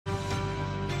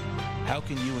How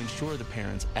can you ensure the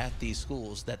parents at these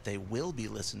schools that they will be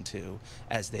listened to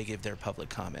as they give their public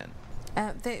comment?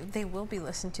 They will be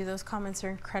listened to. Those comments are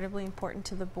incredibly important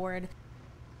to the board.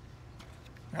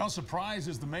 How surprised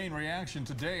is the main reaction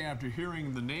today after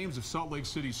hearing the names of Salt Lake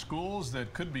City schools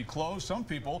that could be closed? Some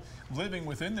people living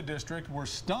within the district were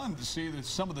stunned to see that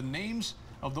some of the names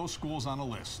of those schools on a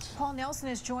list. Paul Nelson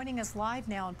is joining us live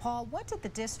now. And Paul, what did the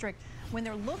district, when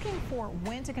they're looking for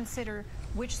when to consider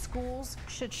which schools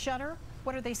should shutter,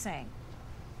 what are they saying?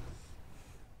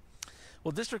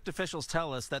 Well, district officials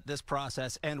tell us that this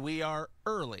process, and we are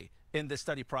early in this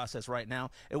study process right now,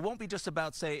 it won't be just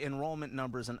about, say, enrollment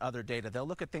numbers and other data. They'll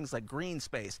look at things like green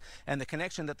space and the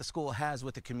connection that the school has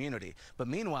with the community. But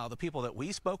meanwhile, the people that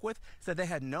we spoke with said they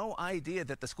had no idea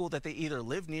that the school that they either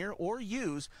live near or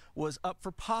use was up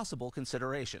for possible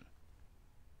consideration.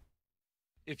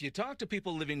 If you talk to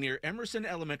people living near Emerson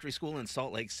Elementary School in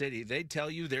Salt Lake City, they'd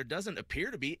tell you there doesn't appear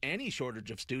to be any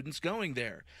shortage of students going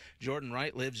there. Jordan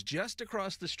Wright lives just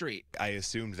across the street. I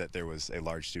assumed that there was a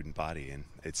large student body, and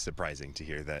it's surprising to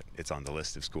hear that it's on the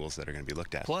list of schools that are going to be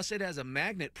looked at. Plus, it has a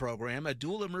magnet program, a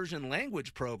dual immersion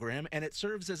language program, and it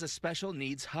serves as a special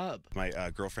needs hub. My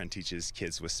girlfriend teaches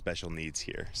kids with special needs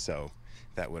here, so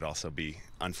that would also be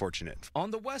unfortunate.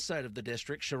 On the west side of the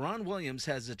district, Sharon Williams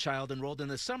has a child enrolled in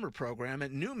the summer program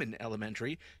at Newman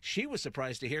Elementary. She was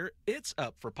surprised to hear it's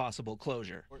up for possible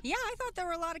closure. Yeah, I thought there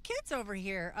were a lot of kids over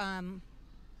here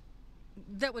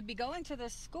that would be going to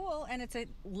this school, and it's a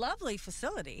lovely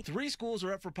facility. 3 schools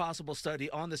are up for possible study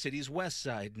on the city's west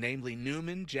side, namely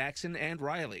Newman, Jackson, and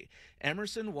Riley.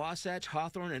 Emerson, Wasatch,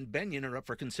 Hawthorne, and Benyon are up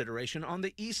for consideration on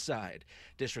the east side.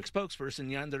 District spokesperson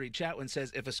Yandere Chatwin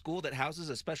says if a school that houses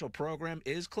a special program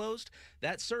is closed,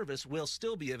 that service will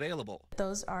still be available.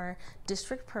 Those are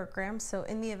district programs, so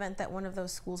in the event that one of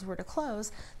those schools were to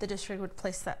close, the district would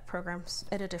place that program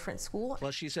at a different school.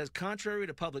 Plus, she says contrary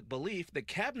to public belief, the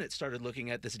cabinet started looking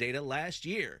at this data last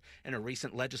year, and a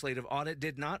recent legislative audit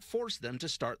did not force them to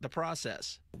start the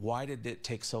process. Why did it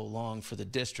take so long for the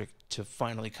district to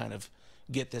finally kind of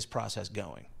get this process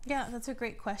going? Yeah, that's a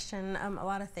great question. A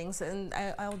lot of things, and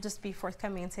I'll just be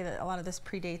forthcoming and say that a lot of this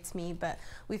predates me, but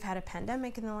we've had a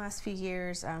pandemic in the last few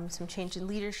years, some change in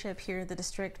leadership here at the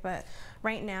district, but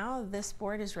right now this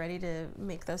board is ready to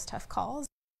make those tough calls.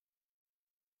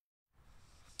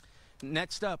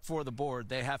 Next up for the board,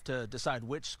 they have to decide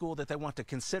which school that they want to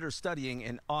consider studying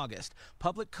in August.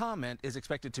 Public comment is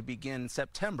expected to begin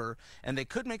September, and they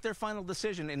could make their final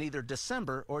decision in either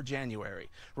December or January.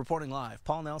 Reporting live,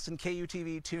 Paul Nelson,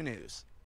 KUTV 2 News.